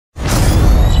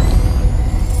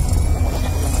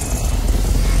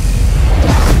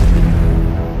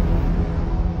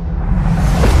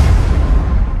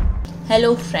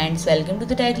Hello friends, welcome to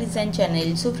the Tech Listen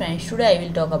channel. So friends, today I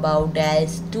will talk about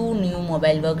Dell's two new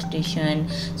mobile workstation.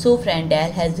 So friend,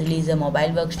 Dell has released a mobile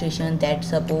workstation that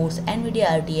supports NVIDIA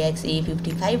RTX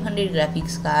A5500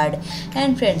 graphics card.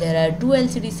 And friends, there are two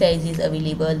LCD sizes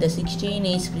available, the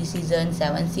 16-inch Precision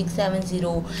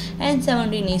 7670 and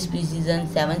 17-inch Precision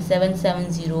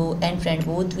 7770. And friend,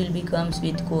 both will be comes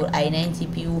with Core i9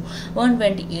 CPU,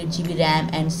 128GB RAM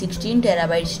and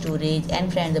 16TB storage.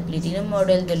 And friend, the Platinum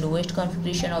model, the lowest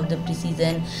configuration of the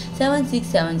Precision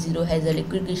 7670, has a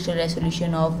liquid crystal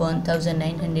resolution of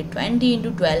 1920 x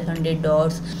 1200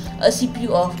 dots, a CPU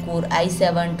of Core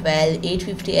i7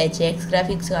 12850HX,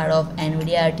 graphics card of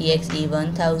NVIDIA RTX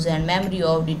A1000, memory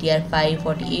of DDR5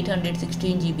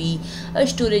 4816GB, a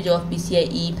storage of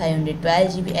PCIe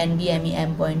 512GB, NVMe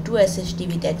M.2 SSD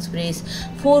with Express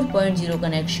 4.0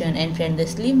 connection. And friend, the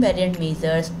slim variant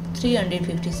measures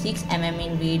 356 mm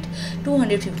in width,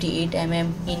 258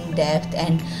 mm in depth,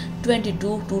 and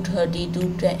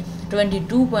 22.32,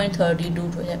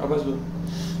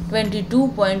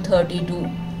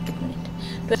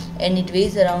 and it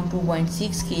weighs around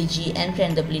 2.6 kg. And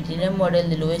friend, the Platinum model,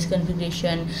 the lowest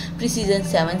configuration, Precision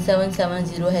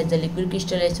 7770, has a liquid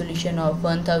crystal resolution of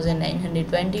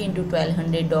 1920 x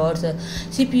 1200 dots,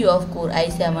 CPU of Core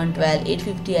i7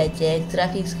 12850HX,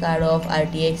 graphics card of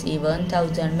RTX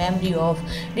A1000, memory of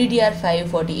DDR5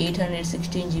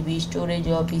 4816GB, storage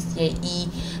of PCIe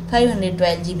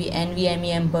 512GB,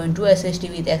 NVMe M.2 SSD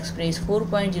with Express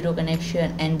 4.0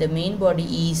 connection. And the main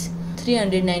body is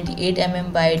 398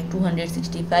 mm wide,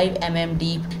 265 mm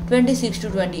deep, 26 to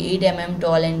 28 mm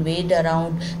tall, and weighed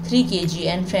around 3 kg.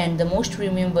 And friend, the most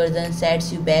premium version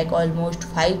sets you back almost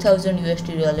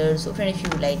 $5,000. So friend, if you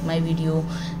like my video,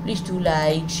 please do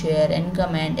like, share and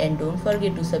comment, and don't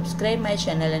forget to subscribe my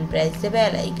channel and press the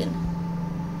bell icon.